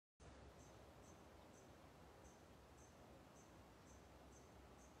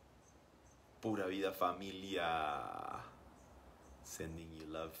Pura vida familia. Sending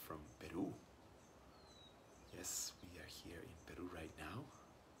you love from Peru. Yes, we are here in Peru right now.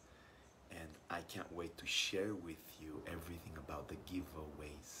 And I can't wait to share with you everything about the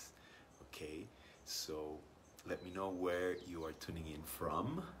giveaways. Okay, so let me know where you are tuning in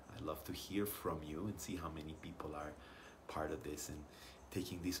from. I'd love to hear from you and see how many people are part of this and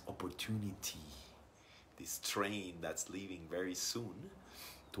taking this opportunity, this train that's leaving very soon.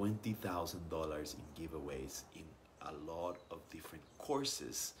 $20,000 in giveaways in a lot of different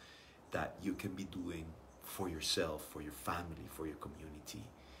courses that you can be doing for yourself, for your family, for your community,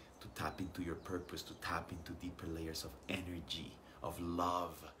 to tap into your purpose, to tap into deeper layers of energy, of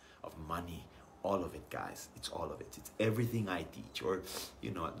love, of money, all of it, guys. It's all of it. It's everything I teach, or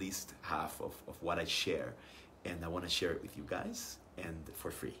at least half of what I share, and I want to share it with you guys, and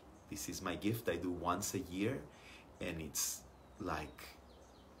for free. This is my gift I do once a year, and it's like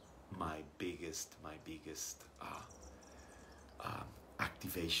my biggest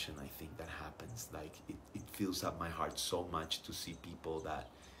activation, I think, that happens. Like it fills up my heart so much to see people that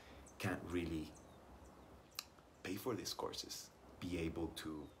can't really pay for these courses be able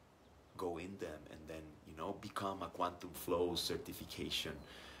to go in them and then become a quantum flow certification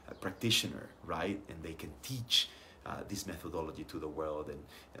practitioner, right? And they can teach this methodology to the world, and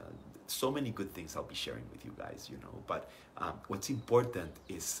so many good things I'll be sharing with you guys, but what's important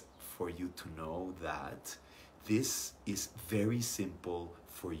is for you to know that this is very simple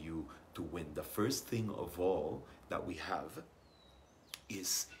for you to win. The first thing of all that we have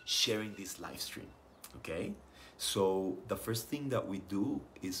is sharing this live stream, okay? So the first thing that we do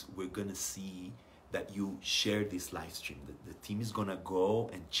is we're gonna see that you share this live stream. The team is gonna go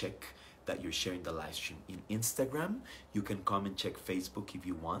and check that you're sharing the live stream. In Instagram, you can come and check Facebook if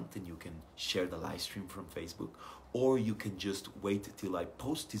you want, and you can share the live stream from Facebook, or you can just wait till I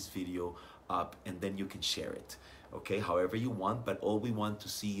post this video up and then you can share it, okay? However you want, but all we want to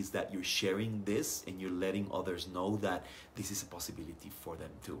see is that you're sharing this and you're letting others know that this is a possibility for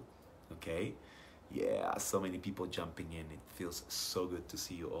them too, okay? Yeah, so many people jumping in. It feels so good to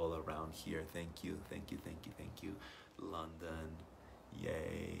see you all around here. Thank you, thank you, thank you, thank you. London,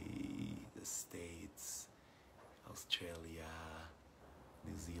 yay, the States, Australia,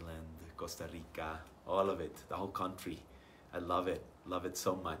 New Zealand, Costa Rica, all of it, the whole country. I love it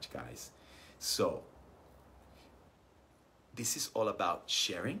so much, guys. So this is all about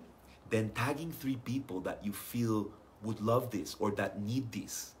sharing, then tagging 3 people that you feel would love this or that need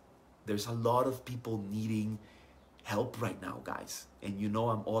this. There's a lot of people needing help right now, guys. And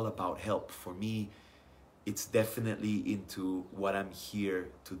I'm all about help. For me, it's definitely into what I'm here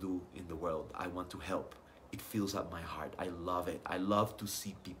to do in the world. I want to help. It fills up my heart. I love it. I love to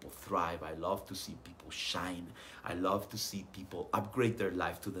see people thrive. I love to see people shine. I love to see people upgrade their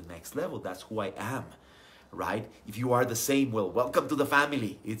life to the next level. That's who I am, right? If you are the same, well, welcome to the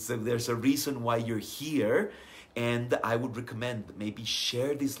family. There's a reason why you're here. And I would recommend maybe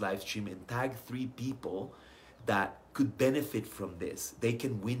share this live stream and tag 3 people that could benefit from this. They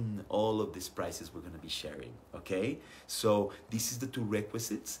can win all of these prizes we're going to be sharing, okay? So this is the 2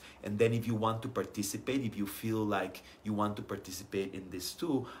 requisites. And then if you want to participate, if you feel like you want to participate in this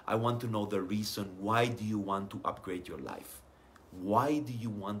too, I want to know the reason. Why do you want to upgrade your life? Why do you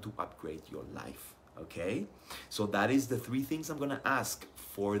want to upgrade your life? Okay? So that is the 3 things I'm going to ask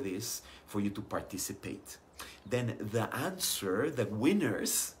for this, for you to participate. Then the answer, the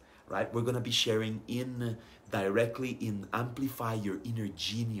winners, right, we're going to be sharing directly in Amplify Your Inner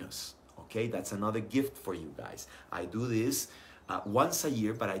Genius. Okay, that's another gift for you guys. I do this once a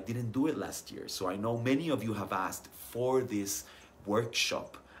year, but I didn't do it last year. So I know many of you have asked for this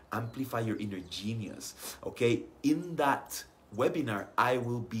workshop, Amplify Your Inner Genius. Okay, in that webinar, I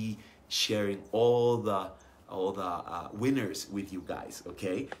will be sharing all the winners with you guys,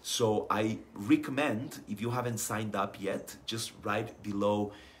 okay? So I recommend, if you haven't signed up yet, just write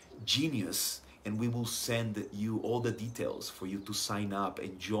below Genius, and we will send you all the details for you to sign up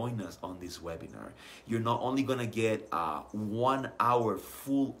and join us on this webinar. You're not only gonna get a 1 hour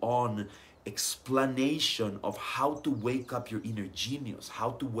full-on explanation of how to wake up your inner genius,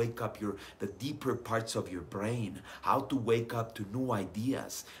 how to wake up the deeper parts of your brain, how to wake up to new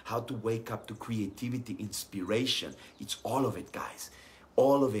ideas, how to wake up to creativity, inspiration. It's all of it, guys.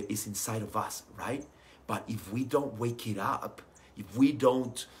 All of it is inside of us, right? But if we don't wake it up, if we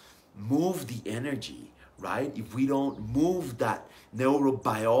don't move the energy, right? If we don't move that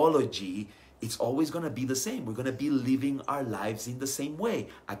neurobiology, it's always going to be the same. We're going to be living our lives in the same way,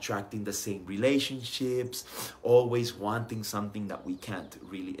 attracting the same relationships, always wanting something that we can't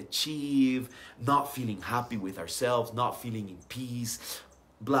really achieve, not feeling happy with ourselves, not feeling in peace.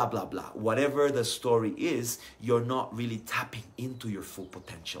 blah, blah, blah. Whatever the story is, you're not really tapping into your full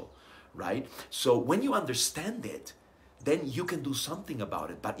potential, right? So when you understand it, then you can do something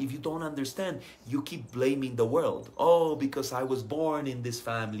about it. But if you don't understand, you keep blaming the world. Oh, because I was born in this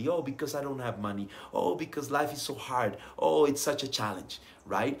family. Oh, because I don't have money. Oh, because life is so hard. Oh, it's such a challenge,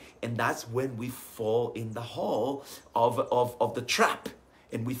 right? And that's when we fall in the hole of the trap.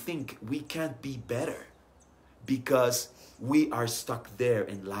 And we think we can't be better because we are stuck there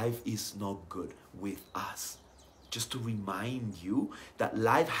and life is not good with us. Just to remind you that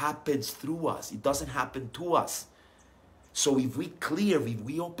life happens through us. It doesn't happen to us. So if we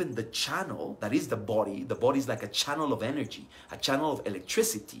open the channel, that is the body is like a channel of energy, a channel of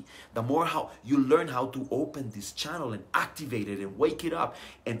electricity. The more how you learn how to open this channel and activate it and wake it up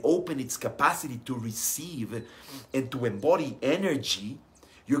and open its capacity to receive and to embody energy,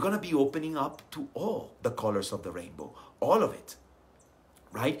 you're going to be opening up to all the colors of the rainbow, all of it.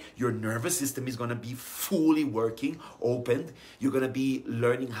 Right? Your nervous system is going to be fully working, opened. You're going to be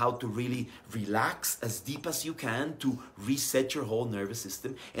learning how to really relax as deep as you can to reset your whole nervous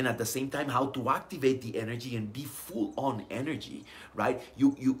system. And at the same time, how to activate the energy and be full on energy, right?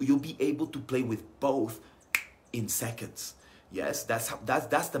 You'll be able to play with both in seconds. Yes,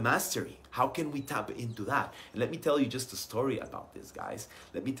 that's the mastery. How can we tap into that? And let me tell you just a story about this, guys.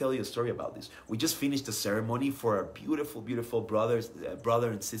 Let me tell you a story about this. We just finished a ceremony for our beautiful, beautiful brother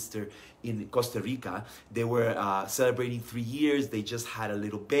and sister in Costa Rica. They were celebrating 3 years. They just had a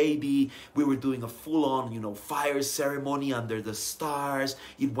little baby. We were doing a full-on, fire ceremony under the stars.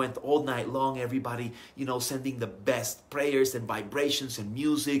 It went all night long. Everybody, sending the best prayers and vibrations and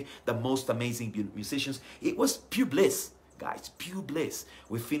music, the most amazing musicians. It was pure bliss. Guys, pure bliss.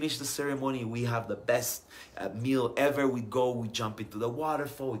 We finish the ceremony. We have the best meal ever. We go, we jump into the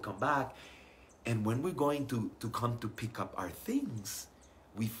waterfall, we come back. And when we're going to come to pick up our things,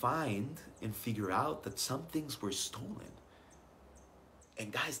 we find and figure out that some things were stolen.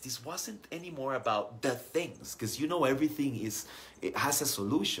 And guys, this wasn't anymore about the things, because everything it has a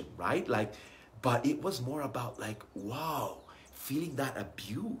solution, right? But it was more about wow, feeling that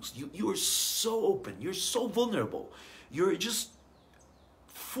abuse. You're so open, you're so vulnerable. You're just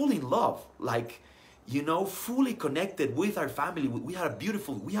fully in love, fully connected with our family. We have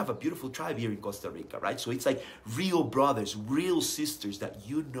a beautiful tribe here in Costa Rica, right? So it's like real brothers, real sisters that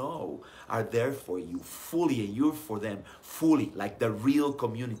are there for you fully, and you're for them fully, like the real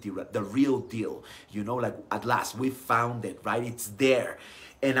community, the real deal. At last we found it, right? It's there.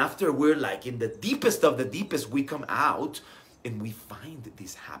 And after we're in the deepest of the deepest, we come out. And we find that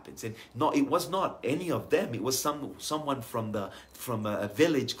this happens. And no, it was not any of them. It was someone from a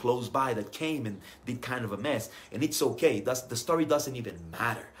village close by that came and did kind of a mess. And it's okay. The story doesn't even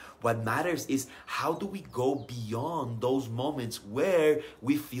matter. What matters is, how do we go beyond those moments where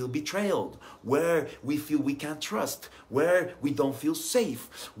we feel betrayed, where we feel we can't trust, where we don't feel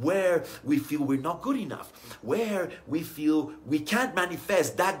safe, where we feel we're not good enough, where we feel we can't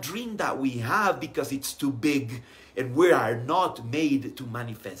manifest that dream that we have because it's too big and we are not made to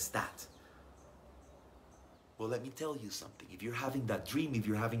manifest that. Well, let me tell you something. If you're having that dream, if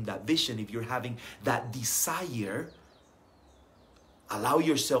you're having that vision, if you're having that desire, allow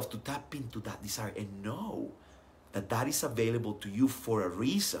yourself to tap into that desire and know that that is available to you for a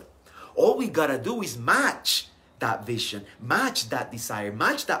reason. All we gotta do is match that vision, match that desire,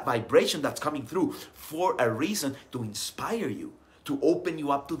 match that vibration that's coming through for a reason, to inspire you, to open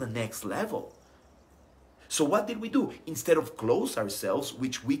you up to the next level. So what did we do? Instead of close ourselves,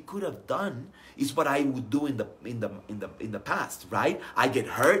 which we could have done, is what I would do in the past, right? I get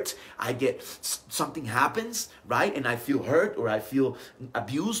hurt, something happens, right? And I feel hurt, or I feel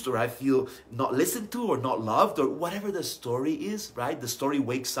abused, or I feel not listened to, or not loved, or whatever the story is, right? The story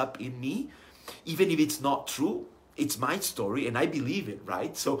wakes up in me, even if it's not true. It's my story and I believe it,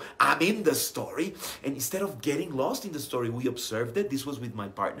 right? So I'm in the story, and instead of getting lost in the story, we observed it. This was with my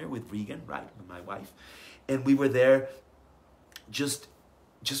partner, with Regan, right? With my wife. And we were there just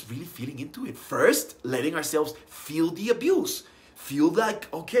really feeling into it. First, letting ourselves feel the abuse. Feel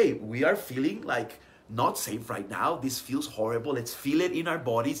like, okay, we are feeling like not safe right now. This feels horrible. Let's feel it in our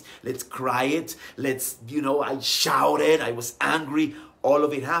bodies. Let's cry it. Let's, I shouted. I was angry. All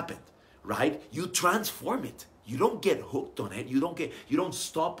of it happened, right? You transform it. You don't get hooked on it. You don't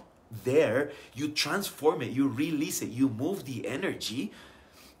stop there. You transform it. You release it. You move the energy.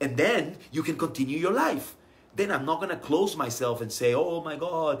 And then you can continue your life. then I'm not going to close myself and say, oh my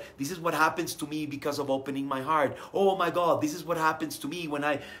God, this is what happens to me because of opening my heart. Oh my God, this is what happens to me when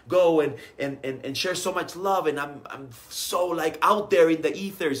I go and share so much love, and I'm so like out there in the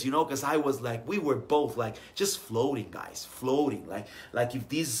ethers, you know, because I was like, we were both like just floating, guys, floating. Like if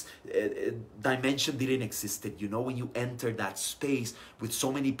this dimension didn't exist, you know, when you enter that space with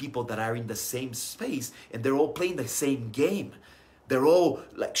so many people that are in the same space and they're all playing the same game. They're all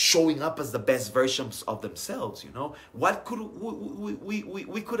like showing up as the best versions of themselves, you know. What could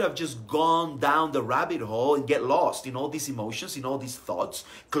we could have just gone down the rabbit hole and get lost in all these emotions, in all these thoughts,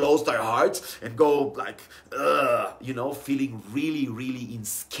 closed our hearts and go like, you know, feeling really, really in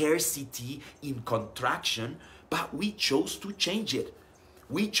scarcity, in contraction. But we chose to change it.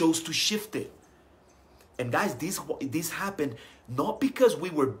 We chose to shift it. And guys, this happened not because we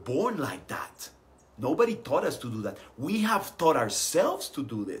were born like that. Nobody taught us to do that. We have taught ourselves to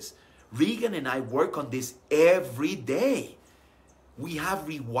do this. Regan and I work on this every day. We have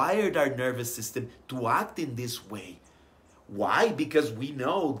rewired our nervous system to act in this way. Why? Because we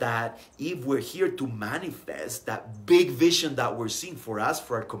know that if we're here to manifest that big vision that we're seeing for us,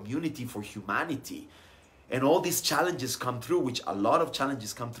 for our community, for humanity, and all these challenges come through, which a lot of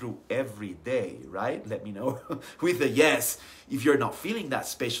challenges come through every day, right? Let me know with a yes if you're not feeling that,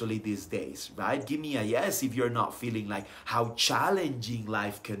 especially these days, right? Give me a yes if you're not feeling like how challenging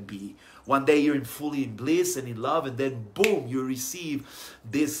life can be. One day you're fully in bliss and in love, and then boom, you receive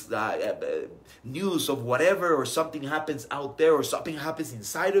this news of whatever, or something happens out there, or something happens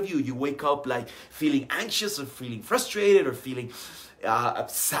inside of you. You wake up like feeling anxious or feeling frustrated or feeling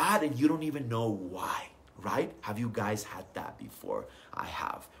sad, and you don't even know why. Right? Have you guys had that before? I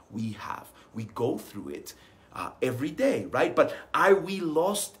have. We have. We go through it every day, right? But are we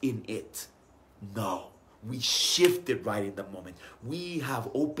lost in it? No. We shifted right in the moment. We have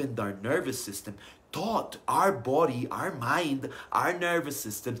opened our nervous system, taught our body, our mind, our nervous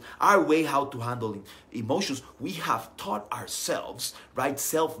system, our way how to handle emotions. We have taught ourselves, right?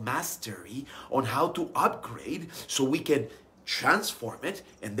 Self-mastery on how to upgrade so we can transform it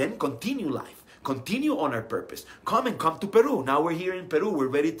and then continue life. Continue on our purpose. Come to Peru. Now we're here in Peru. We're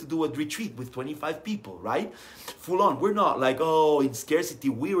ready to do a retreat with 25 people, right? Full on. We're not like, oh, in scarcity.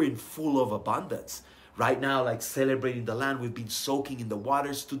 We're in full of abundance. Right now, like celebrating the land. We've been soaking in the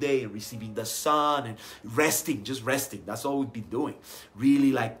waters today and receiving the sun and resting, just resting. That's all we've been doing.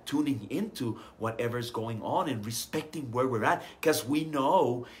 Really like tuning into whatever's going on and respecting where we're at, because we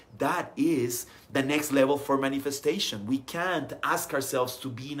know that is the next level for manifestation. We can't ask ourselves to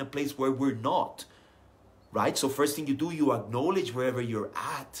be in a place where we're not, right? So first thing you do, you acknowledge wherever you're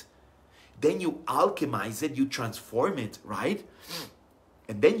at. Then you alchemize it, you transform it, right?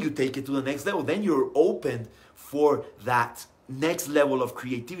 And then you take it to the next level. Then you're open for that next level of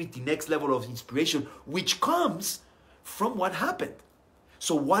creativity, next level of inspiration, which comes from what happened.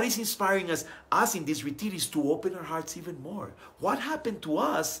 So what is inspiring us in this retreat is to open our hearts even more. What happened to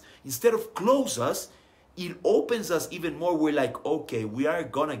us, instead of close us, it opens us even more. We're like, okay, we are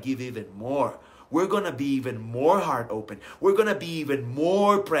going to give even more. We're going to be even more heart open. We're going to be even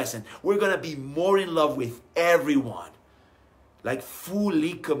more present. We're going to be more in love with everyone. Like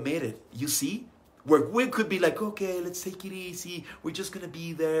fully committed, you see? Where we could be like, okay, let's take it easy. We're just going to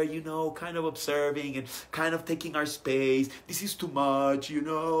be there, you know, kind of observing and kind of taking our space. This is too much, you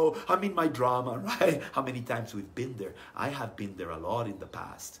know. I'm in my drama, right? How many times we've been there? I have been there a lot in the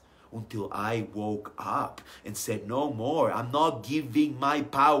past, until I woke up and said, no more. I'm not giving my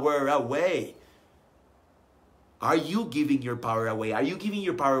power away. Are you giving your power away? Are you giving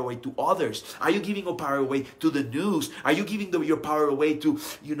your power away to others? Are you giving your power away to the news? Are you giving your power away to,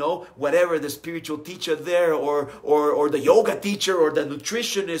 you know, whatever, the spiritual teacher there, or the yoga teacher, or the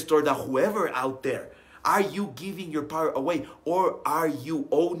nutritionist, or the whoever out there? Are you giving your power away, or are you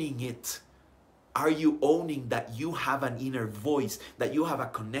owning it? Are you owning that you have an inner voice, that you have a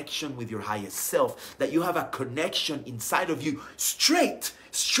connection with your highest self, that you have a connection inside of you straight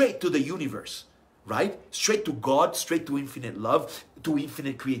to the universe? Right? Straight to God, straight to infinite love, to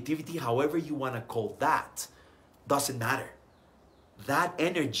infinite creativity, however you want to call that. Doesn't matter. That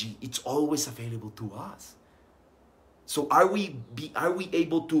energy, it's always available to us. So are we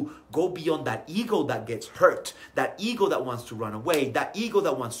able to go beyond that ego that gets hurt, that ego that wants to run away, that ego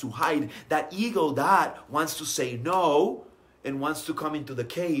that wants to hide, that ego that wants to say no and wants to come into the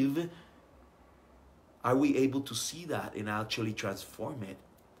cave? Are we able to see that and actually transform it?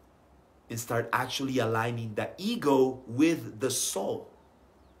 And start actually aligning the ego with the soul.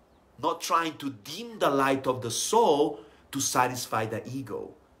 Not trying to dim the light of the soul to satisfy the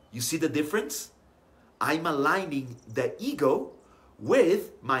ego. You see the difference? I'm aligning the ego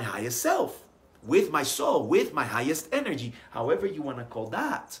with my highest self. with my soul, with my highest energy, however you want to call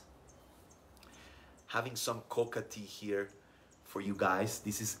that. Having some coca tea here for you guys.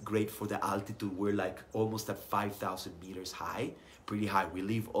 This is great for the altitude. We're like almost at 5,000 meters high, pretty high. We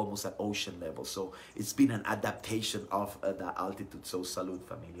live almost at ocean level. So it's been an adaptation of the altitude. So salud,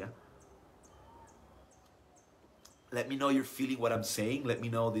 familia. Let me know you're feeling what I'm saying. Let me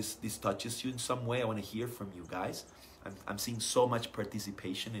know this touches you in some way. I want to hear from you guys. I'm seeing so much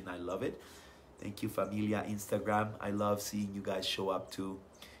participation and I love it. Thank you, familia. Instagram, I love seeing you guys show up too.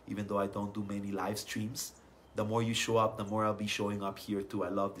 Even though I don't do many live streams, the more you show up, the more I'll be showing up here too. I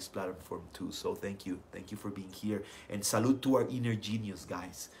love this platform too. So thank you. Thank you for being here. And salute to our inner genius,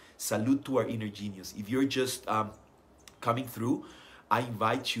 guys. Salute to our inner genius. If you're just coming through, I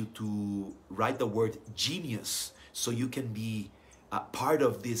invite you to write the word genius so you can be part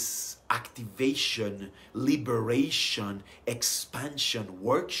of this activation, liberation, expansion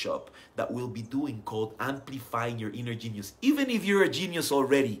workshop that we'll be doing called Amplifying Your Inner Genius. Even if you're a genius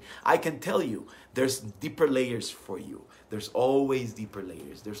already, I can tell you there's deeper layers for you. There's always deeper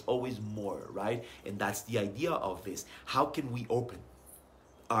layers. There's always more, right? And that's the idea of this. How can we open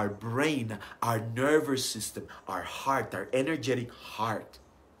our brain, our nervous system, our heart, our energetic heart,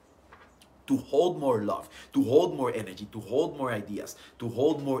 to hold more love, to hold more energy, to hold more ideas, to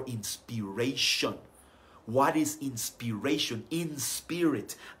hold more inspiration. What is inspiration? In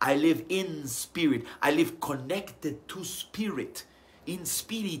spirit. I live in spirit. I live connected to spirit. In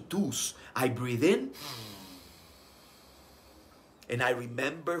spiritus. I breathe in and I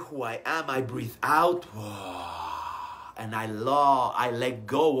remember who I am. I breathe out and I let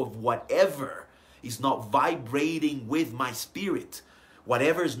go of whatever is not vibrating with my spirit.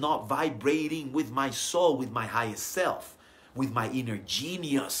 Whatever is not vibrating with my soul, with my highest self, with my inner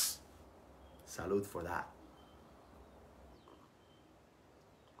genius. Salute for that.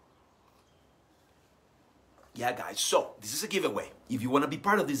 Yeah, guys. So, this is a giveaway. If you want to be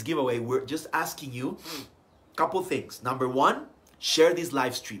part of this giveaway, we're just asking you a couple things. Number one, share this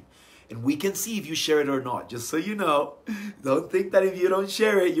live stream. And we can see if you share it or not. Just so you know, don't think that if you don't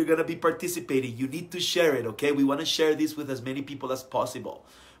share it, you're going to be participating. You need to share it, okay? We want to share this with as many people as possible.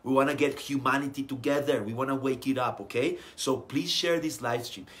 We want to get humanity together. We want to wake it up, okay? So please share this live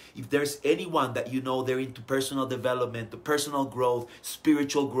stream. If there's anyone that you know they're into personal development, personal growth,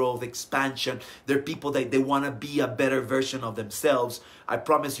 spiritual growth, expansion, they're people that they want to be a better version of themselves, I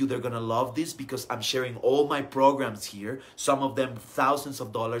promise you they're going to love this because I'm sharing all my programs here, some of them thousands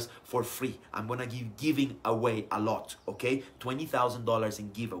of dollars for free. I'm going to be giving away a lot, okay? $20,000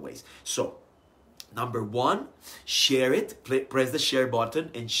 in giveaways. So, number one, share it. Press the share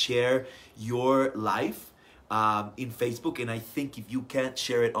button and share your life in Facebook. And I think if you can't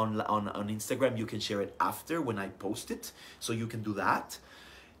share it on Instagram, you can share it after when I post it. So you can do that.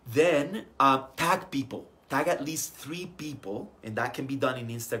 Then tag people. Tag at least 3 people, and that can be done in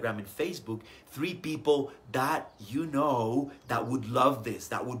Instagram and Facebook. 3 people that you know that would love this,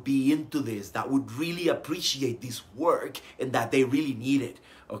 that would be into this, that would really appreciate this work, and that they really need it.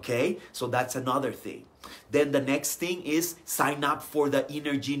 Okay, so that's another thing. Then the next thing is sign up for the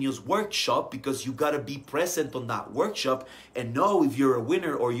Inner Genius workshop, because you got to be present on that workshop and know if you're a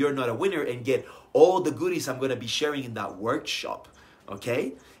winner or you're not a winner and get all the goodies I'm going to be sharing in that workshop.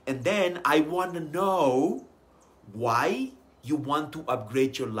 Okay, and then I want to know why you want to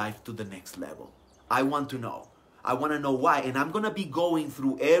upgrade your life to the next level. I want to know. I want to know why, and I'm going to be going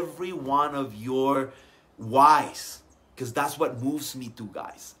through every one of your whys, because that's what moves me to,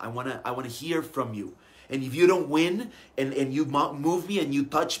 guys. I want to hear from you. And if you don't win and you move me and you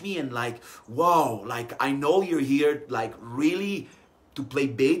touch me and like, whoa, like I know you're here like really to play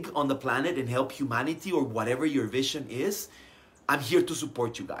big on the planet and help humanity or whatever your vision is, I'm here to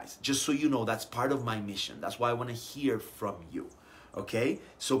support you guys. Just so you know, that's part of my mission. That's why I want to hear from you. Okay?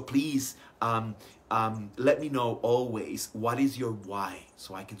 So please let me know always what is your why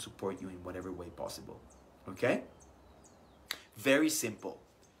so I can support you in whatever way possible. Okay? Very simple.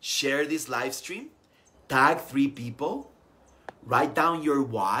 Share this live stream, tag 3 people, write down your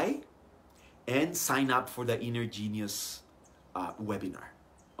why, and sign up for the Inner Genius webinar.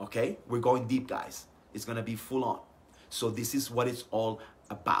 Okay? We're going deep, guys. It's going to be full on. So this is what it's all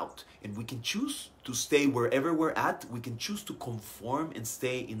about. And we can choose to stay wherever we're at. We can choose to conform and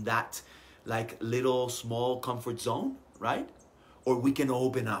stay in that like little small comfort zone, right? Or we can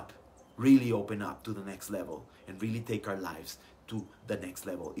open up, really open up to the next level and really take our lives to the next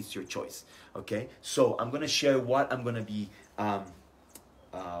level. It's your choice, okay? So I'm going to share what I'm going to be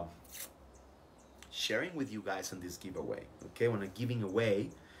sharing with you guys on this giveaway, okay? When I'm giving away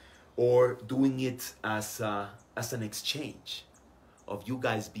or doing it as an exchange of you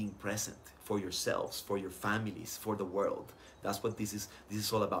guys being present for yourselves, for your families, for the world. That's what this is. This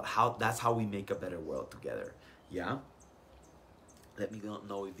is all about. That's how we make a better world together. Yeah? Let me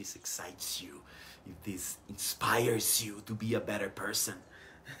know if this excites you, if this inspires you to be a better person.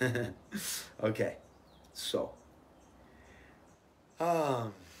 Okay, so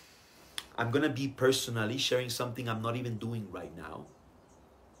I'm gonna be personally sharing something I'm not even doing right now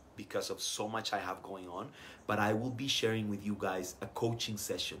because of so much I have going on, but I will be sharing with you guys a coaching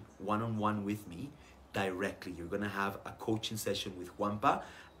session one-on-one with me directly. You're gonna have a coaching session with Juanpa.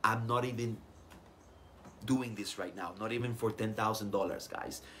 I'm not even doing this right now, not even for $10,000,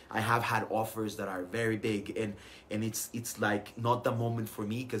 guys. I have had offers that are very big, and it's like not the moment for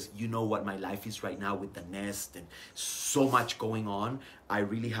me, because you know what my life is right now with the nest and so much going on. I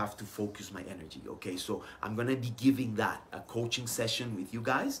really have to focus my energy. Okay, so I'm gonna be giving that a coaching session with you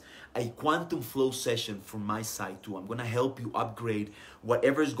guys, a quantum flow session from my side too. I'm gonna help you upgrade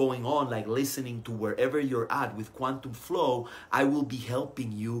whatever's going on, like listening to wherever you're at with quantum flow. I will be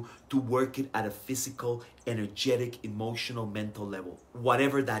helping you to work it at a physical, energetic, emotional, mental level,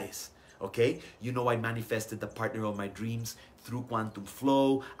 whatever that is. Okay, you know, I manifested the partner of my dreams through quantum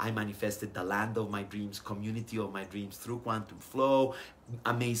flow. I manifested the land of my dreams, community of my dreams through quantum flow.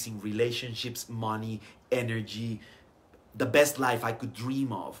 Amazing relationships, money, energy. The best life I could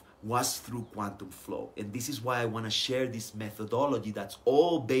dream of was through quantum flow. And this is why I want to share this methodology that's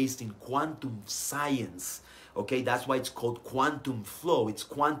all based in quantum science. Okay, that's why it's called quantum flow. It's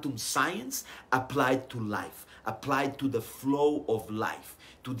quantum science applied to life, applied to the flow of life,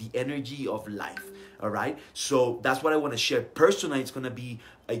 to the energy of life. All right, so that's what I want to share. Personally, it's going to be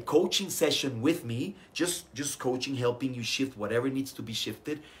a coaching session with me, just coaching, helping you shift whatever needs to be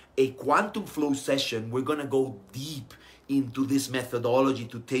shifted. A quantum flow session, we're going to go deep into this methodology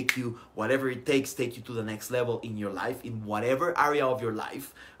to take you, whatever it takes, take you to the next level in your life, in whatever area of your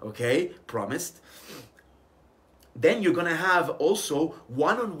life. Okay, promised. Then you're going to have also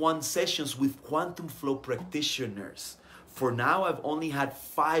one-on-one sessions with quantum flow practitioners. For now, I've only had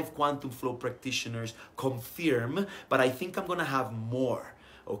 5 quantum flow practitioners confirm, but I think I'm going to have more.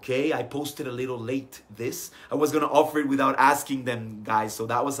 Okay, I posted a little late this. I was going to offer it without asking them, guys, so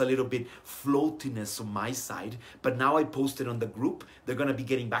that was a little bit floatiness on my side. But now I posted on the group. They're going to be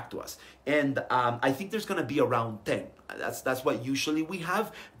getting back to us. And I think there's going to be around 10. That's what usually we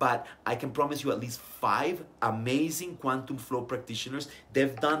have, but I can promise you at least 5 amazing quantum flow practitioners.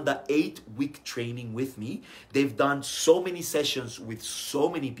 They've done the 8-week training with me. They've done so many sessions with so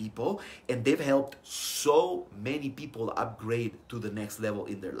many people, and they've helped so many people upgrade to the next level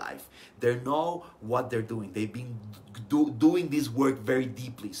in their life. They know what they're doing. They've been doing this work very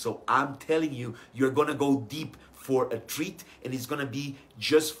deeply. So I'm telling you, you're gonna go deep for a treat, and it's gonna be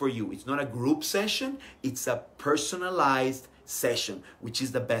just for you. It's not a group session, it's a personalized session, which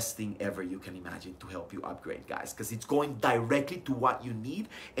is the best thing ever you can imagine to help you upgrade, guys, because it's going directly to what you need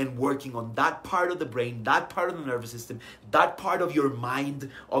and working on that part of the brain, that part of the nervous system, that part of your mind,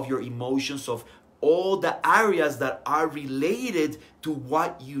 of your emotions, of all the areas that are related to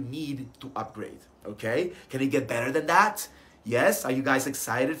what you need to upgrade. Okay, can it get better than that? Yes, are you guys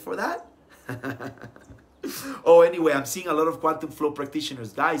excited for that? Oh, anyway, I'm seeing a lot of quantum flow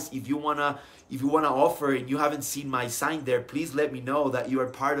practitioners. Guys, if you wanna offer and you haven't seen my sign there, please let me know that you are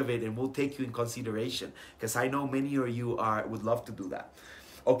part of it and we'll take you in consideration, because I know many of you would love to do that.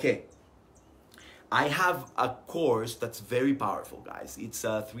 Okay, I have a course that's very powerful, guys. It's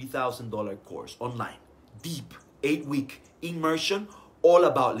a $3,000 course online, deep 8-week immersion, all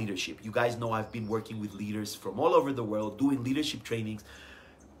about leadership. You guys know I've been working with leaders from all over the world, doing leadership trainings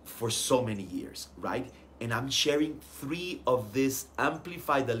for so many years, right? And I'm sharing 3 of this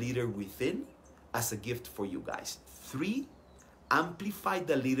Amplify the Leader Within as a gift for you guys. 3 Amplify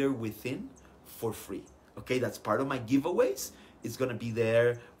the Leader Within for free. Okay, that's part of my giveaways. It's gonna be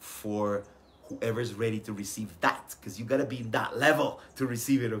there for whoever's ready to receive that, because you gotta be in that level to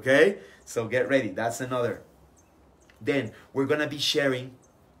receive it, okay? So get ready, that's another. Then we're gonna be sharing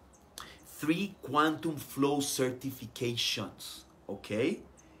 3 quantum flow certifications, okay?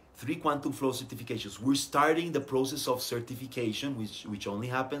 3 quantum flow certifications. We're starting the process of certification, which only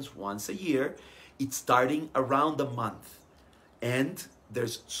happens once a year. It's starting around a month. And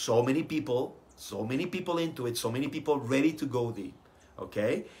there's so many people into it, so many people ready to go deep,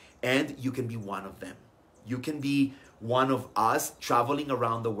 okay? And you can be one of them. You can be one of us traveling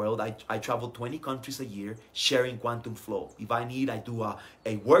around the world. I travel 20 countries a year sharing quantum flow. If I need, I do a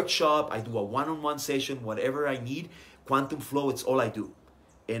workshop, I do a one-on-one session, whatever I need. Quantum flow, it's all I do.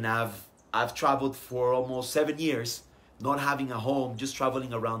 And I've traveled for almost 7 years not having a home, just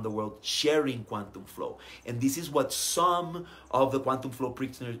traveling around the world, sharing quantum flow. And this is what some of the quantum flow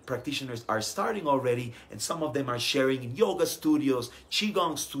practitioners are starting already, and some of them are sharing in yoga studios,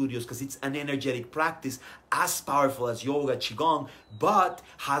 qigong studios, because it's an energetic practice as powerful as yoga, qigong, but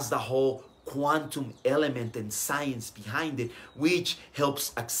has the whole quantum element and science behind it, which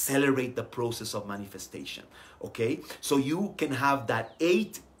helps accelerate the process of manifestation. Okay, so you can have that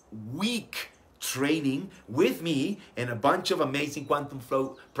 8-week training with me and a bunch of amazing quantum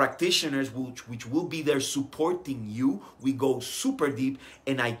flow practitioners which will be there supporting you. We go super deep,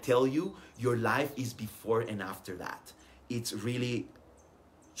 and I tell you, your life is before and after that. It's really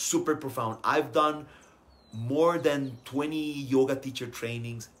super profound. I've done more than 20 yoga teacher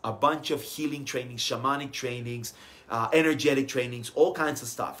trainings, a bunch of healing trainings, shamanic trainings, energetic trainings, all kinds of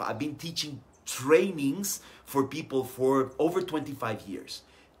stuff. I've been teaching trainings for people for over 25 years,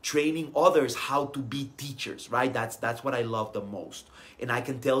 training others how to be teachers, right? That's what I love the most. And I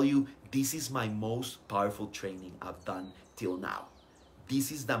can tell you, this is my most powerful training I've done till now.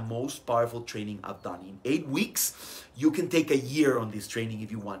 This is the most powerful training I've done. In 8 weeks, you can take a year on this training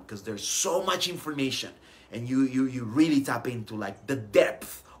if you want, because there's so much information. And you really tap into like the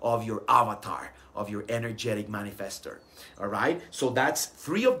depth of your avatar, of your energetic manifester. All right? So that's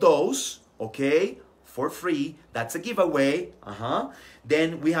 3 of those, okay? For free. That's a giveaway.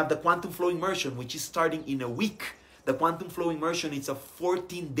 Then we have the quantum flow immersion, which is starting in a week. The quantum flow immersion, it's a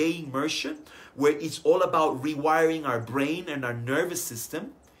 14-day immersion where it's all about rewiring our brain and our nervous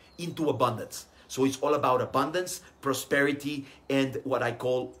system into abundance. So it's all about abundance, prosperity, and what I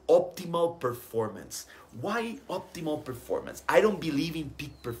call optimal performance. Why optimal performance? I don't believe in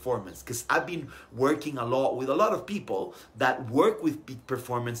peak performance, because I've been working a lot with a lot of people that work with peak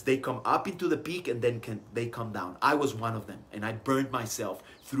performance. They come up into the peak and then they come down. I was one of them, and I burned myself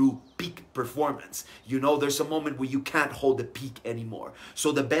through peak performance. You know, there's a moment where you can't hold the peak anymore.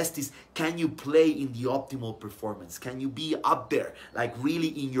 So the best is, can you play in the optimal performance? Can you be up there, like really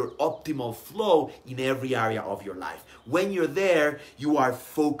in your optimal flow in every area of your life? When you're there, you are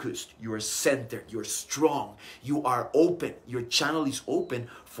focused, you are centered, you're strong, you are open, your channel is open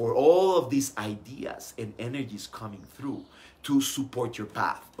for all of these ideas and energies coming through to support your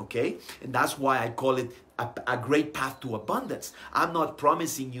path, okay? And that's why I call it a great path to abundance. I'm not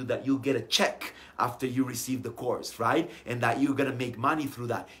promising you that you'll get a check after you receive the course, right? And that you're gonna make money through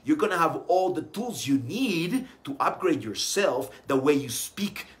that. You're gonna have all the tools you need to upgrade yourself, the way you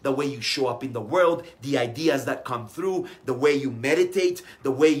speak, the way you show up in the world, the ideas that come through, the way you meditate,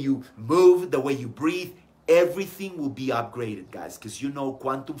 the way you move, the way you breathe. Everything will be upgraded, guys, because you know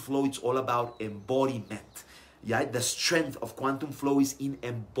quantum flow, it's all about embodiment. Yeah, the strength of quantum flow is in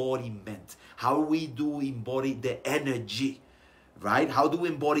embodiment. How we do embody the energy, right? How do we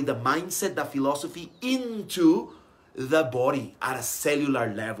embody the mindset, the philosophy into the body at a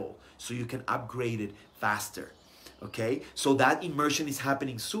cellular level so you can upgrade it faster, okay? So that immersion is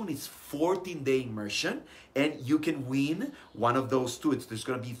happening soon. It's 14-day immersion, and you can win one of those two. There's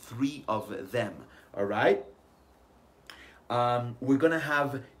going to be 3 of them, all right? We're going to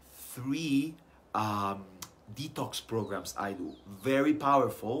have 3 detox programs I do. Very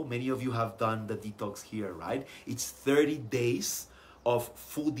powerful. Many of you have done the detox here, right? It's 30 days of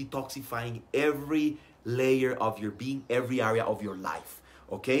full detoxifying every layer of your being, every area of your life,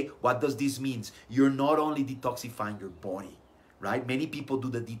 okay? What does this mean? You're not only detoxifying your body, right? Many people do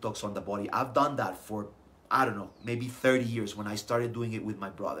the detox on the body. I've done that for, I don't know, maybe 30 years when I started doing it with my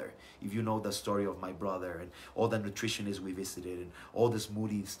brother. If you know the story of my brother and all the nutritionists we visited and all the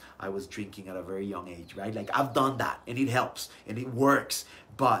smoothies I was drinking at a very young age, right? Like, I've done that, and it helps and it works.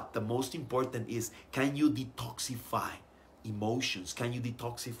 But the most important is, can you detoxify emotions? Can you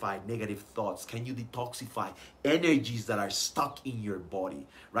detoxify negative thoughts? Can you detoxify energies that are stuck in your body,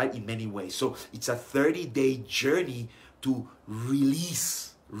 right? In many ways. So it's a 30-day journey to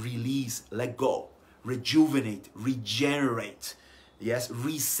release, let go, rejuvenate, regenerate, yes,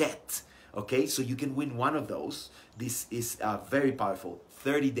 reset, okay? So you can win one of those. This is very powerful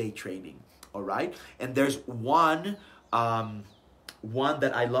 30-day training, all right? And there's one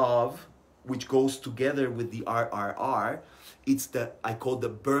that I love, which goes together with the RRR. It's I call the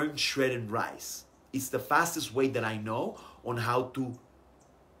burn, shred, and rise. It's the fastest way that I know on how to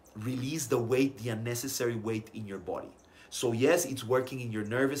release the weight, the unnecessary weight in your body. So yes, it's working in your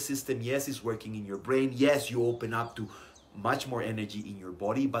nervous system. Yes, it's working in your brain. Yes, you open up to much more energy in your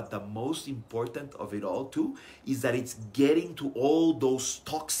body. But the most important of it all too is that it's getting to all those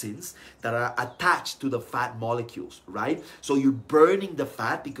toxins that are attached to the fat molecules, right? So you're burning the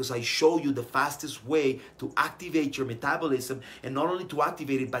fat, because I show you the fastest way to activate your metabolism, and not only to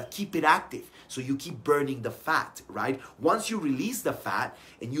activate it, but keep it active. So you keep burning the fat, right? Once you release the fat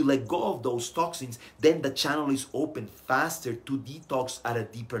and you let go of those toxins, then the channel is open faster to detox at a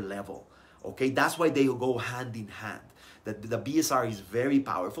deeper level. Okay, that's why they go hand in hand. The BSR is very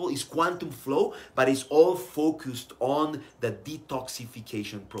powerful. It's quantum flow, but it's all focused on the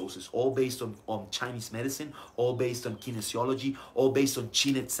detoxification process, all based on Chinese medicine, all based on kinesiology, all based on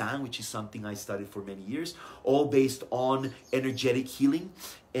Chin San, which is something I studied for many years, all based on energetic healing,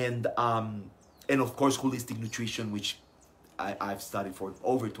 and of course holistic nutrition, which I've studied for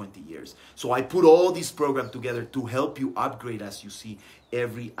over 20 years. So I put all these programs together to help you upgrade, as you see,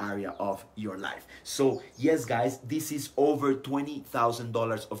 every area of your life. So yes, guys, this is over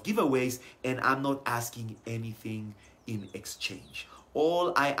 $20,000 of giveaways, and I'm not asking anything in exchange.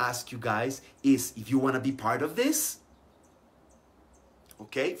 All I ask you guys is, if you want to be part of this,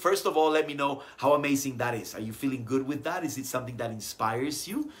 okay, first of all, let me know how amazing that is. Are you feeling good with that? Is it something that inspires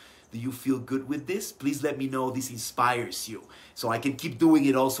you? Do you feel good with this? Please let me know this inspires you, so I can keep doing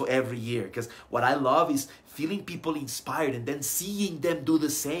it also every year. Because what I love is feeling people inspired and then seeing them do the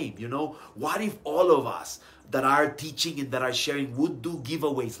same. You know, what if all of us that are teaching and that are sharing would do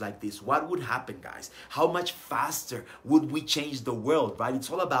giveaways like this? What would happen, guys? How much faster would we change the world, right? It's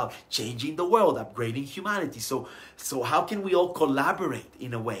all about changing the world, upgrading humanity. So how can we all collaborate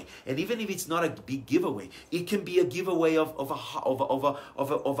in a way? And even if it's not a big giveaway, it can be a giveaway of a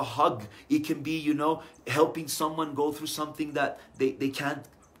hug. It can be, you know, helping someone go through something that they can't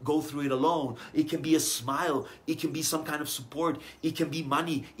go through it alone. It can be a smile. It can be some kind of support. It can be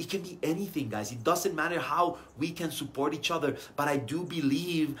money. It can be anything, guys. It doesn't matter how we can support each other. But I do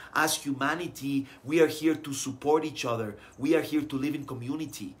believe, as humanity, we are here to support each other. We are here to live in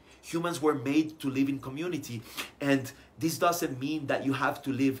community. Humans were made to live in community. And this doesn't mean that you have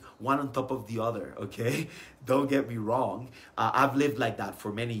to live one on top of the other, okay? Don't get me wrong. I've lived like that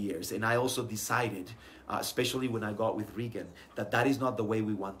for many years. And I also decided, especially when I got with Regan, that is not the way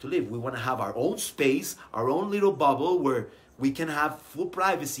we want to live. We want to have our own space, our own little bubble where we can have full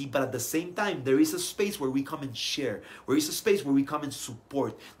privacy, but at the same time, there is a space where we come and share. There is a space where we come and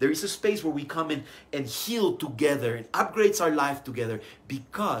support. There is a space where we come in and heal together and upgrades our life together,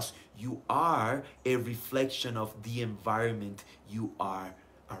 because you are a reflection of the environment you are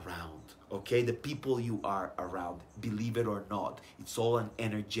around. Okay, the people you are around, believe it or not, it's all an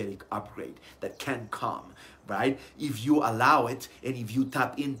energetic upgrade that can come, right? If you allow it, and if you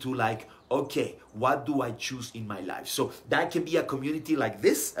tap into, like, okay, what do I choose in my life? So that can be a community like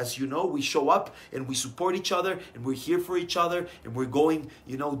this. As you know, we show up and we support each other, and we're here for each other, and we're going,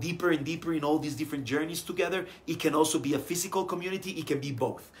 you know, deeper and deeper in all these different journeys together. It can also be a physical community. It can be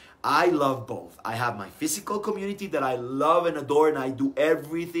both. I love both. I have my physical community that I love and adore, and I do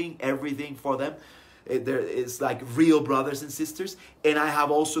everything for them. It's like real brothers and sisters. And I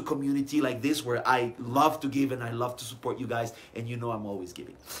have also community like this where I love to give and I love to support you guys, and you know I'm always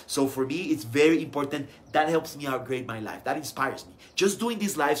giving. So for me, it's very important. That helps me upgrade my life. That inspires me. Just doing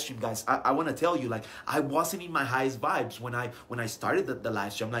this live stream, guys, I want to tell you, like, I wasn't in my highest vibes when I started the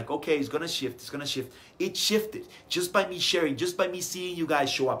live stream. I'm like, okay, it's gonna shift. It shifted just by me sharing, just by me seeing you guys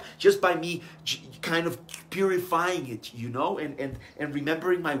show up, just by me kind of purifying it, you know, and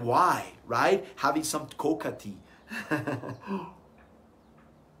remembering my why, right? Having some coca tea.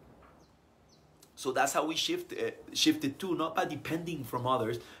 So that's how we shifted too, not by depending from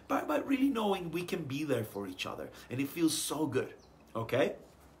others, but by really knowing we can be there for each other. And it feels so good, okay?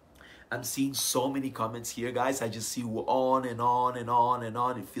 I'm seeing so many comments here, guys. I just see on and on and on and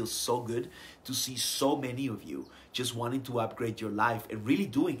on. It feels so good to see so many of you just wanting to upgrade your life and really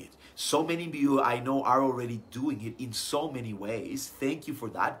doing it. So many of you I know are already doing it in so many ways. Thank you for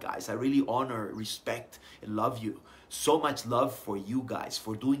that, guys. I really honor, respect, and love you. So much love for you guys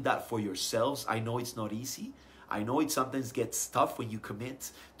for doing that for yourselves. I know it's not easy. I know it sometimes gets tough when you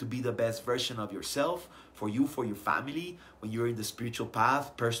commit to be the best version of yourself, for you, for your family, when you're in the spiritual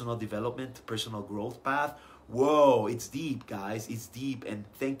path, personal development, personal growth path. Whoa, it's deep, guys. It's deep, and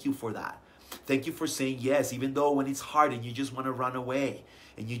thank you for that. Thank you for saying yes, even though when it's hard and you just want to run away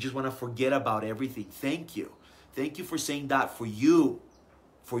and you just want to forget about everything. Thank you. Thank you for saying that for you,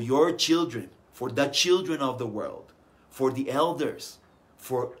 for your children, for the children of the world, for the elders,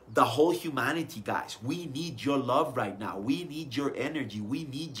 for the whole humanity, guys. We need your love right now. We need your energy. We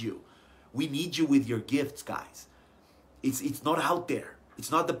need you. We need you with your gifts, guys. It's not out there. It's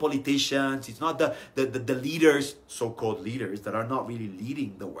not the politicians. It's not the leaders, so-called leaders, that are not really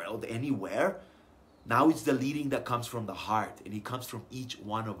leading the world anywhere. Now it's the leading that comes from the heart, and it comes from each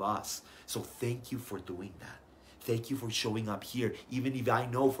one of us. So thank you for doing that. Thank you for showing up here. Even if I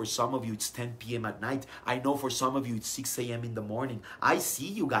know for some of you it's 10 p.m. at night. I know for some of you it's 6 a.m. in the morning. I see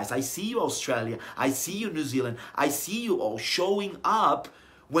you guys. I see you, Australia. I see you, New Zealand. I see you all showing up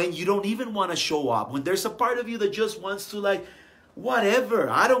when you don't even want to show up. When there's a part of you that just wants to like, whatever,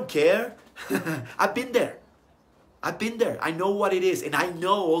 I don't care. I've been there. I've been there. I know what it is. And I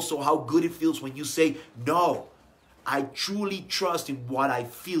know also how good it feels when you say, no, I truly trust in what I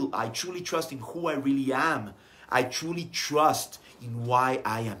feel. I truly trust in who I really am. I truly trust in why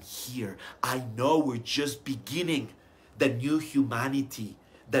I am here. I know we're just beginning. The new humanity,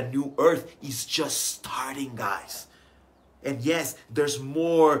 the new earth is just starting, guys. And yes, there's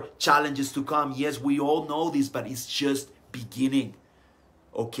more challenges to come. Yes, we all know this, but it's just beginning.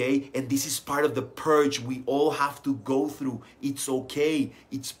 Okay? And this is part of the purge we all have to go through. It's okay.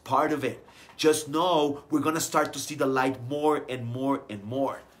 It's part of it. Just know we're going to start to see the light more and more and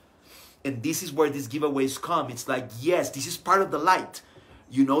more. And this is where these giveaways come. It's like, yes, this is part of the light,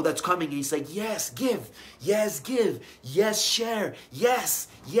 you know, that's coming. And it's like, yes, give, yes, share, yes,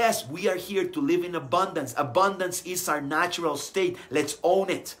 we are here to live in abundance. Abundance is our natural state. Let's own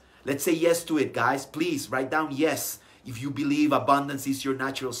it. Let's say yes to it, guys. Please write down yes. If you believe abundance is your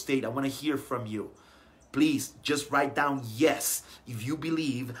natural state, I want to hear from you. Please just write down yes. If you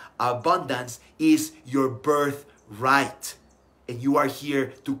believe abundance is your birthright. And you are here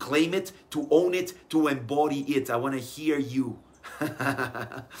to claim it, to own it, to embody it. I want to hear you.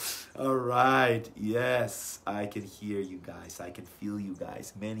 All right. Yes, I can hear you guys. I can feel you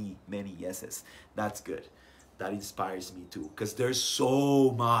guys. Many, many yeses. That's good. That inspires me too. Because there's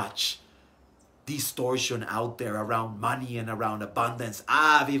so much distortion out there around money and around abundance.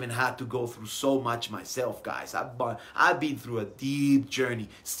 I've even had to go through so much myself, guys. I've been through a deep journey,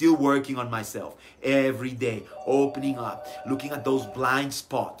 still working on myself every day, opening up, looking at those blind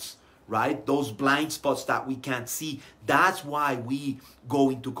spots, right? Those blind spots that we can't see. That's why we go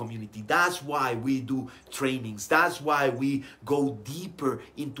into community. That's why we do trainings. That's why we go deeper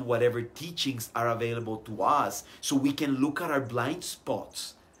into whatever teachings are available to us, so we can look at our blind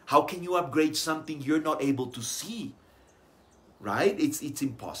spots. How can you upgrade something you're not able to see? Right? It's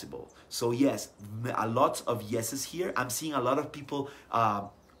impossible. So yes, a lot of yeses here. I'm seeing a lot of people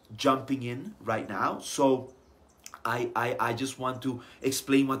jumping in right now. So I just want to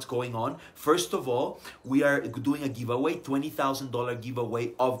explain what's going on. First of all, we are doing a giveaway, $20,000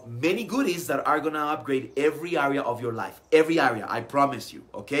 giveaway of many goodies that are going to upgrade every area of your life. Every area, I promise you,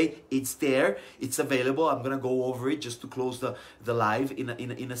 okay? It's there. It's available. I'm going to go over it just to close the live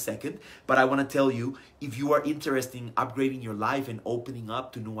in a second. But I want to tell you, if you are interested in upgrading your life and opening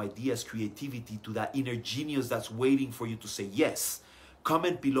up to new ideas, creativity, to that inner genius that's waiting for you to say yes,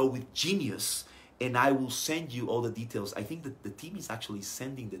 comment below with genius, and I will send you all the details. I think that the team is actually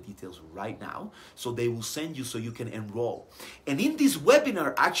sending the details right now. So they will send you so you can enroll. And in this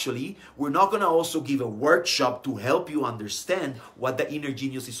webinar, actually, we're not going to also give a workshop to help you understand what the inner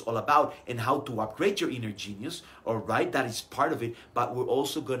genius is all about and how to upgrade your inner genius. All right, that is part of it. But we're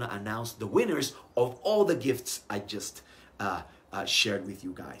also going to announce the winners of all the gifts I just shared with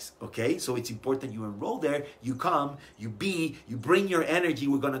you guys. Okay, so it's important you enroll there. You come, you bring your energy.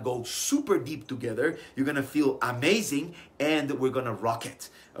 We're gonna go super deep together. You're gonna feel amazing, and we're gonna rock it.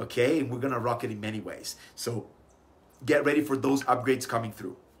 Okay, and we're gonna rock it in many ways. So get ready for those upgrades coming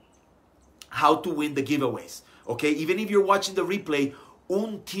through. How to win the giveaways. Okay, even if you're watching the replay,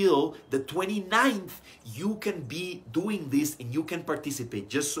 until the 29th, you can be doing this and you can participate.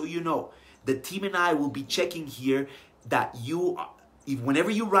 Just so you know, the team and I will be checking here that whenever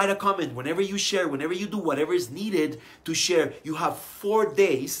you write a comment, whenever you share, whenever you do whatever is needed to share, you have 4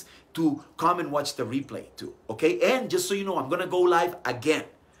 days to come and watch the replay too, okay? And just so you know, I'm gonna go live again,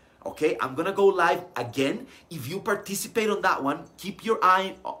 okay? I'm gonna go live again. If you participate on that one, keep your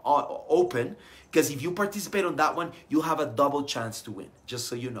eye open, because if you participate on that one, you'll have a double chance to win, just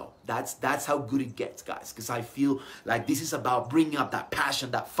so you know. That's how good it gets, guys, because I feel like this is about bringing up that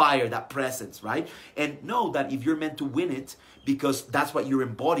passion, that fire, that presence, right? And know that if you're meant to win it, because that's what you're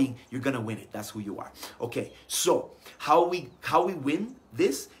embodying, you're going to win it. That's who you are. Okay, so how we win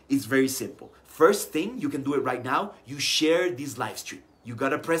this is very simple. First thing, you can do it right now. You share this live stream. You got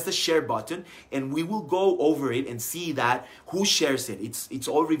to press the share button, and we will go over it and see that who shares it. It's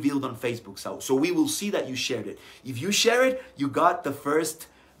all revealed on Facebook. So we will see that you shared it. If you share it, you got the first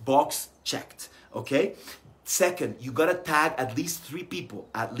box checked. Okay? Second, you got to tag at least 3 people,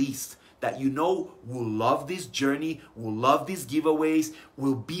 at least that you know will love this journey, will love these giveaways,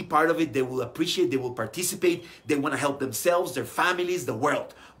 will be part of it, they will appreciate, they will participate, they want to help themselves, their families, the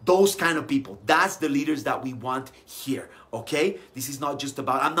world. Those kind of people. That's the leaders that we want here. Okay? This is not just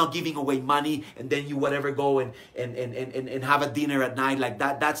about, I'm not giving away money and then you whatever go and have a dinner at night like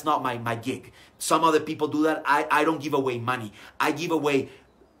that. That's not my gig. Some other people do that. I don't give away money. I give away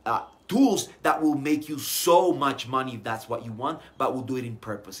tools that will make you so much money if that's what you want, but we'll do it in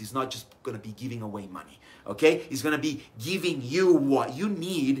purpose. It's not just going to be giving away money. Okay? It's going to be giving you what you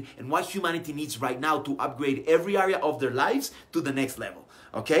need and what humanity needs right now to upgrade every area of their lives to the next level.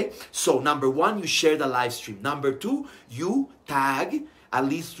 Okay? So number one, you share the live stream. Number two, you tag at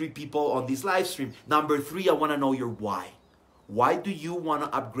least 3 people on this live stream. Number 3, I want to know your why. Why do you want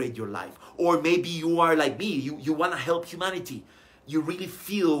to upgrade your life? Or maybe you are like me. You want to help humanity. You really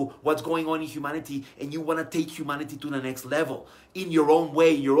feel what's going on in humanity and you want to take humanity to the next level in your own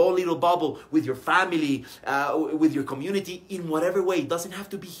way, in your own little bubble, with your family, with your community, in whatever way. It doesn't have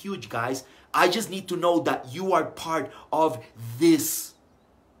to be huge, guys. I just need to know that you are part of this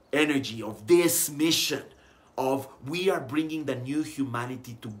energy, of this mission, of we are bringing the new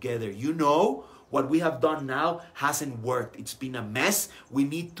humanity together. You know, what we have done now hasn't worked. It's been a mess. We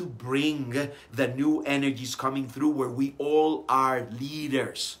need to bring the new energies coming through where we all are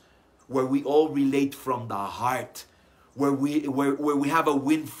leaders, where we all relate from the heart, where we have a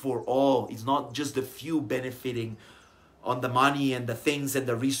win for all. It's not just the few benefiting on the money and the things and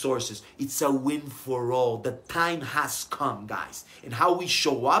the resources. It's a win for all. The time has come, guys. And how we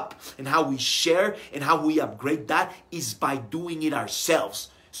show up and how we share and how we upgrade that is by doing it ourselves.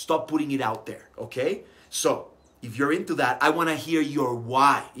 Stop putting it out there, okay? So, if you're into that, I want to hear your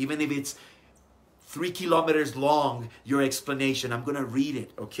why. Even if it's 3 kilometers long, your explanation. I'm going to read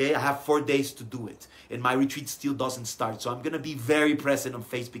it, okay? I have 4 days to do it. And my retreat still doesn't start. So I'm going to be very present on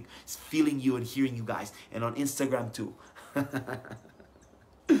Facebook, feeling you and hearing you guys. And on Instagram too.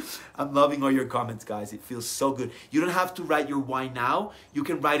 I'm loving all your comments, guys. It feels so good. You don't have to write your why now. You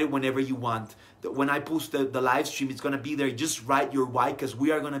can write it whenever you want. When I post the live stream, it's going to be there. Just write your why because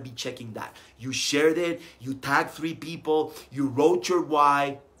we are going to be checking that. You shared it. You tagged 3 people. You wrote your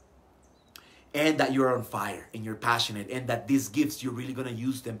why. And that you're on fire and you're passionate. And that these gifts, you're really going to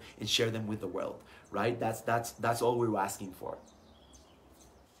use them and share them with the world. Right? That's all we're asking for.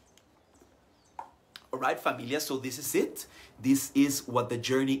 All right, familia, so this is it. This is what the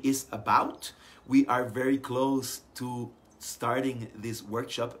journey is about. We are very close to starting this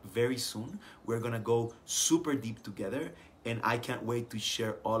workshop very soon. We're going to go super deep together, and I can't wait to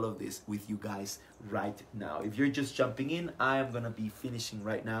share all of this with you guys right now. If you're just jumping in, I am going to be finishing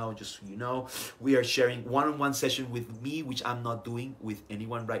right now, just so you know. We are sharing one-on-one session with me, which I'm not doing with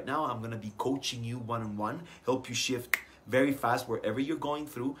anyone right now. I'm going to be coaching you one-on-one, help you shift very fast wherever you're going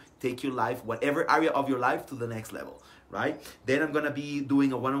through, take your life, whatever area of your life, to the next level, right? Then I'm going to be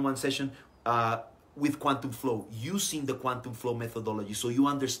doing a one-on-one session with quantum flow, using the quantum flow methodology, so you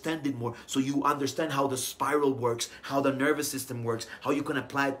understand it more, so you understand how the spiral works, how the nervous system works, how you can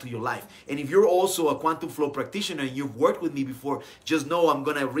apply it to your life. And if you're also a quantum flow practitioner and you've worked with me before, just know I'm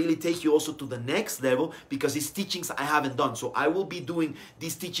going to really take you also to the next level, because these teachings I haven't done. So I will be doing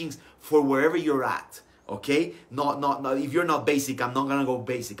these teachings for wherever you're at. Okay, not if you're not basic, I'm not gonna go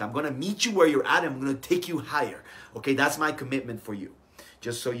basic. I'm gonna meet you where you're at, and I'm gonna take you higher. Okay, that's my commitment for you,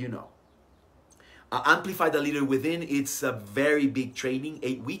 just so you know. Amplify the Leader Within. It's a very big training,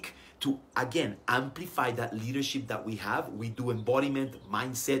 8-week, to again amplify that leadership that we have. We do embodiment,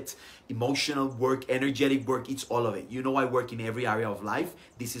 mindset, emotional work, energetic work. It's all of it. You know, I work in every area of life.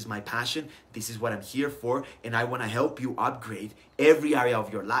 This is my passion. This is what I'm here for, and I want to help you upgrade every area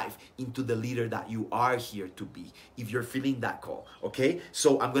of your life into the leader that you are here to be, if you're feeling that call. Okay,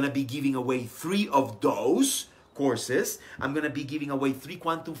 so I'm gonna be giving away 3 of those courses. I'm going to be giving away 3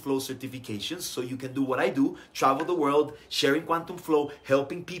 quantum flow certifications, so you can do what I do, travel the world, sharing quantum flow,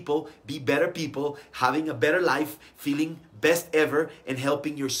 helping people be better people, having a better life, feeling best ever, and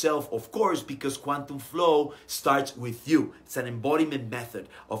helping yourself, of course, because quantum flow starts with you. It's an embodiment method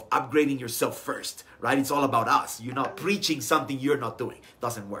of upgrading yourself first, right? It's all about us. You're not preaching something you're not doing. It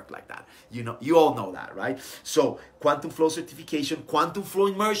doesn't work like that. You know, you all know that, right? So quantum flow certification, quantum flow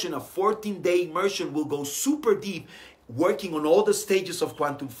immersion, a 14-day immersion will go super deep, working on all the stages of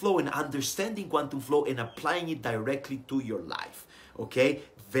quantum flow and understanding quantum flow and applying it directly to your life. Okay,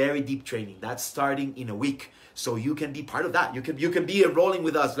 very deep training. That's starting in a week. So you can be part of that. You can be enrolling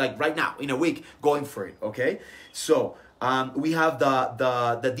with us like right now in a week, going for it. Okay. So we have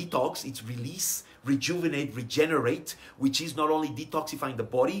the detox. It's release, rejuvenate, regenerate, which is not only detoxifying the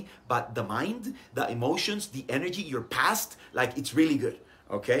body, but the mind, the emotions, the energy, your past. Like, it's really good.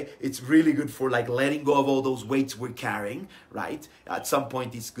 Okay, it's really good for like letting go of all those weights we're carrying, right? At some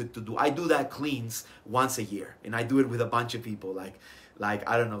point it's good to do. I do that cleans once a year, and I do it with a bunch of people, like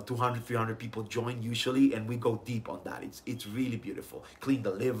I don't know, 200, 300 people join usually, and we go deep on that. It's really beautiful. Clean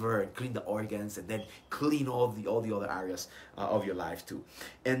the liver and clean the organs, and then clean all the other areas of your life too.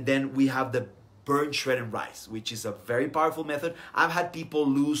 And then we have the burn, shred, and rise, which is a very powerful method. I've had people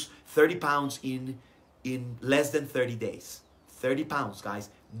lose 30 pounds in less than 30 days. 30 pounds, guys,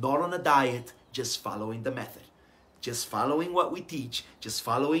 not on a diet, just following the method. Just following what we teach, just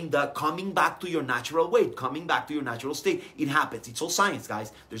following the coming back to your natural weight, coming back to your natural state. It happens. It's all science,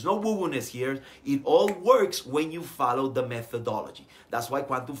 guys. There's no woo-woo-ness here. It all works when you follow the methodology. That's why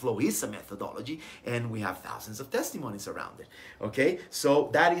Quantum Flow is a methodology, and we have thousands of testimonies around it. Okay, so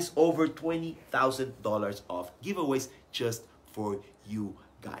that is over $20,000 of giveaways just for you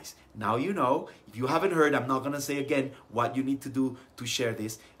guys. Now you know. If you haven't heard, I'm not going to say again what you need to do to share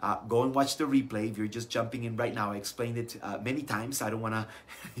this. Go and watch the replay. If you're just jumping in right now, I explained it many times. I don't want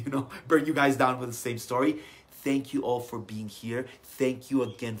to, burn you guys down with the same story. Thank you all for being here. Thank you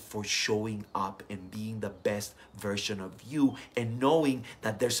again for showing up and being the best version of you and knowing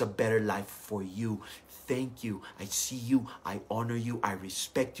that there's a better life for you. Thank you. I see you. I honor you. I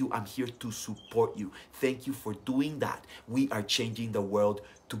respect you. I'm here to support you. Thank you for doing that. We are changing the world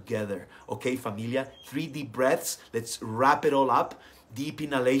together. Okay, familia? 3 deep breaths. Let's wrap it all up. Deep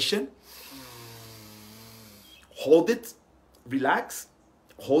inhalation. Hold it. Relax.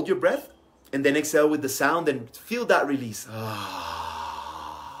 Hold your breath. And then exhale with the sound and feel that release.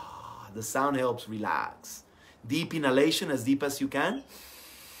 The sound helps relax. Deep inhalation, as deep as you can.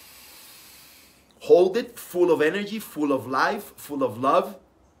 Hold it, full of energy, full of life, full of love.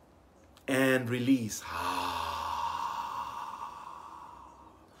 And release.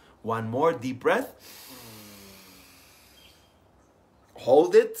 One more deep breath.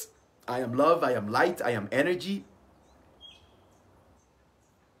 Hold it. I am love, I am light, I am energy.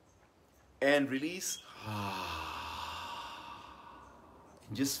 And release.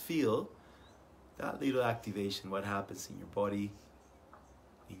 And just feel that little activation, what happens in your body,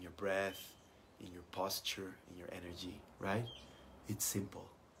 in your breath, in your posture, in your energy, right? It's simple.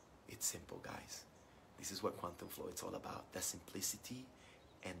 It's simple, guys. This is what Quantum Flow is all about. The simplicity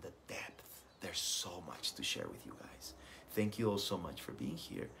and the depth. There's so much to share with you guys. Thank you all so much for being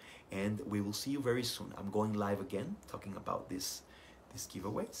here. And we will see you very soon. I'm going live again, talking about these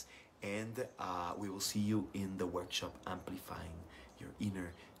giveaways. And we will see you in the workshop, Amplifying Your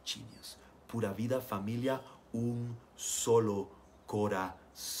Inner Genius. Pura vida, familia, un solo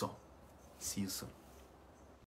corazón. See you soon.